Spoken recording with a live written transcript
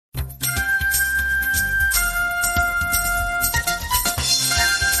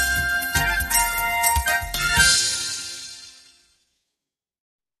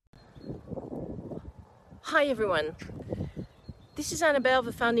Hi everyone, this is Annabelle,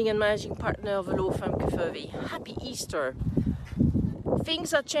 the founding and managing partner of the law firm Crefovi. Happy Easter!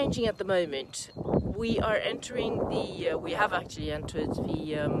 Things are changing at the moment. We have actually entered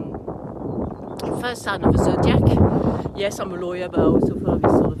the first sign of the zodiac. Yes, I'm a lawyer, but I also follow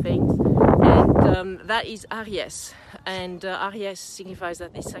these sort of things. And that is Aries. And Aries signifies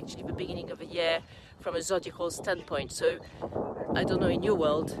that it's actually the beginning of the year from a zodiacal standpoint. So I don't know in your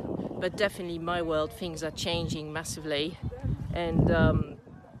world, but definitely in my world, things are changing massively. And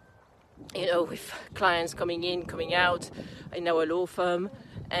with clients coming in, coming out in our law firm,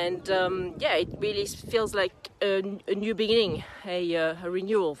 and it really feels like a new beginning, a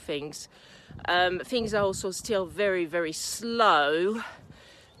renewal of things. Things are also still very, very slow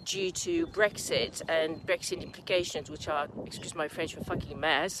due to Brexit and Brexit implications, which are, excuse my French, a fucking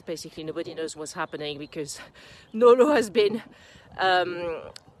mess. Basically, nobody knows what's happening because no law has been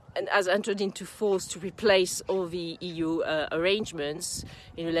and has entered into force to replace all the EU arrangements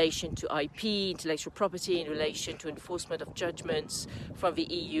in relation to IP, intellectual property, in relation to enforcement of judgments from the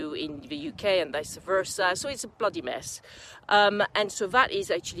EU in the UK and vice versa. So it's a bloody mess. And so that is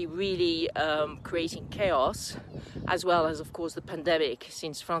actually really creating chaos, as well as, of course, the pandemic,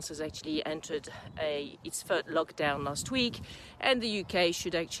 since France has actually entered its third lockdown last week, and the UK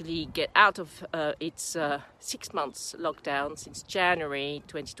should actually get out of its 6 months lockdown since January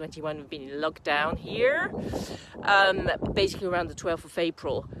 2021. We've been in lockdown here, basically around the 12th of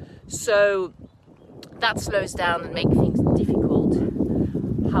April. So that slows down and makes things difficult.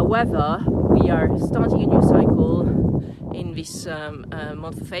 However, we are starting a new cycle in this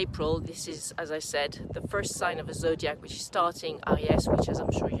month of April. This is, as I said, the first sign of a zodiac, which is starting Aries, which, as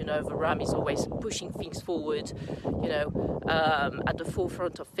I'm sure you know, the ram is always pushing things forward, at the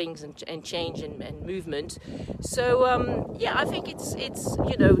forefront of things and change and movement. So, I think it's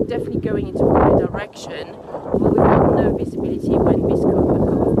definitely going into the right direction. But we've got no visibility when this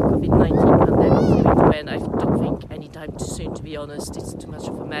COVID-19 pandemic is going to end. I don't think anytime too soon, to be honest. It's too much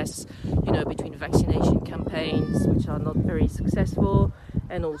of a mess, between vaccination campaigns, which are not very successful,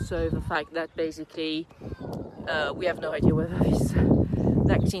 and also the fact that basically we have no idea whether these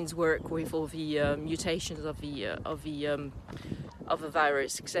vaccines work with all the mutations of the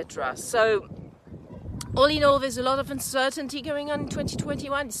virus, etc. So all in all, there's a lot of uncertainty going on in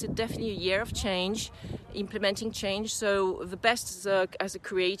 2021. It's definitely a year of change, implementing change. So the best as a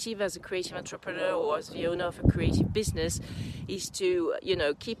creative entrepreneur, or as the owner of a creative business, is to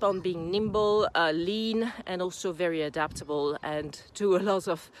keep on being nimble, lean, and also very adaptable, and do a lot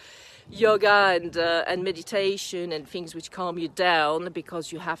of yoga and meditation and things which calm you down,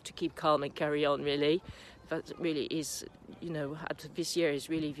 because you have to keep calm and carry on, really. That really is, this year is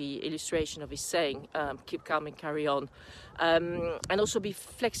really the illustration of his saying, keep calm and carry on. And also be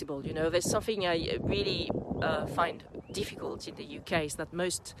flexible. There's something I really find difficult in the UK, is that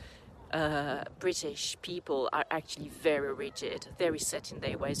most British people are actually very rigid, very set in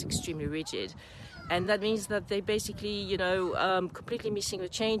their ways, extremely rigid. And that means that they basically, completely missing the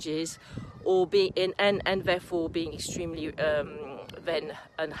changes, or and therefore being extremely then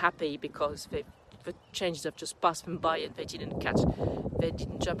unhappy because the changes have just passed them by and they didn't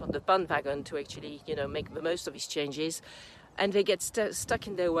jump on the bandwagon to actually, make the most of these changes, and they get stuck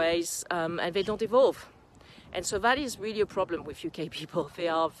in their ways and they don't evolve. And so that is really a problem with UK people. They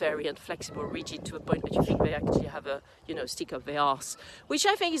are very inflexible, rigid, to a point that you think they actually have a, stick up their arse, which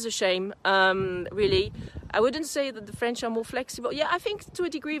I think is a shame, really. I wouldn't say that the French are more flexible. Yeah, I think to a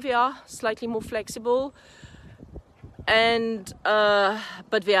degree they are slightly more flexible, and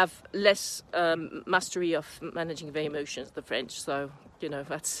but they have less mastery of managing their emotions, the French. So,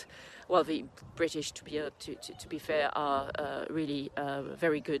 that's... Well, the British, to be fair, are really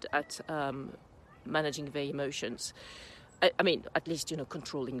very good at managing their emotions. I mean, at least,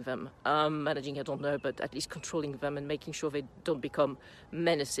 controlling them. Managing, I don't know, but at least controlling them and making sure they don't become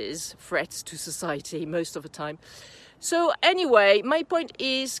menaces, threats to society most of the time. So anyway, my point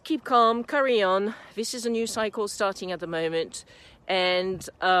is keep calm, carry on. This is a new cycle starting at the moment, and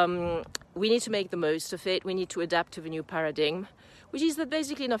we need to make the most of it. We need to adapt to the new paradigm, which is that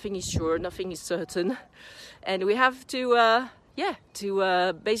basically nothing is sure, nothing is certain, and we have to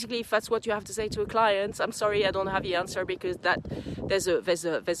basically, if that's what you have to say to a client, I'm sorry, I don't have the answer, because that there's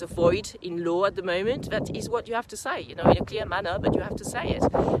a void in law at the moment. That is what you have to say, in a clear manner, but you have to say it.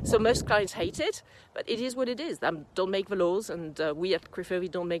 So most clients hate it, but it is what it is. They don't make the laws, and we at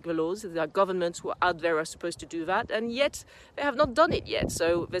Crefovi don't make the laws. There are governments who are out there are supposed to do that, and yet they have not done it yet.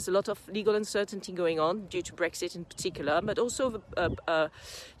 So there's a lot of legal uncertainty going on due to Brexit in particular, but also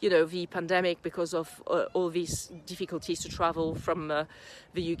the pandemic, because of all these difficulties to travel travel from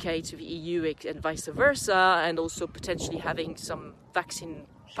the UK to the EU and vice versa, and also potentially having some vaccine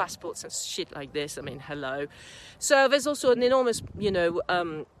passports and shit like this. I mean, hello. So there's also an enormous,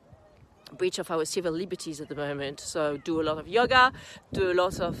 breach of our civil liberties at the moment. So do a lot of yoga, do a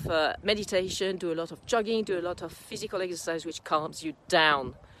lot of meditation, do a lot of jogging, do a lot of physical exercise which calms you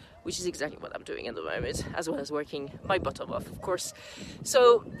down, which is exactly what I'm doing at the moment, as well as working my bottom off, of course.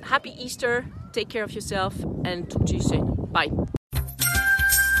 So happy Easter, take care of yourself, and talk to you soon. Bye.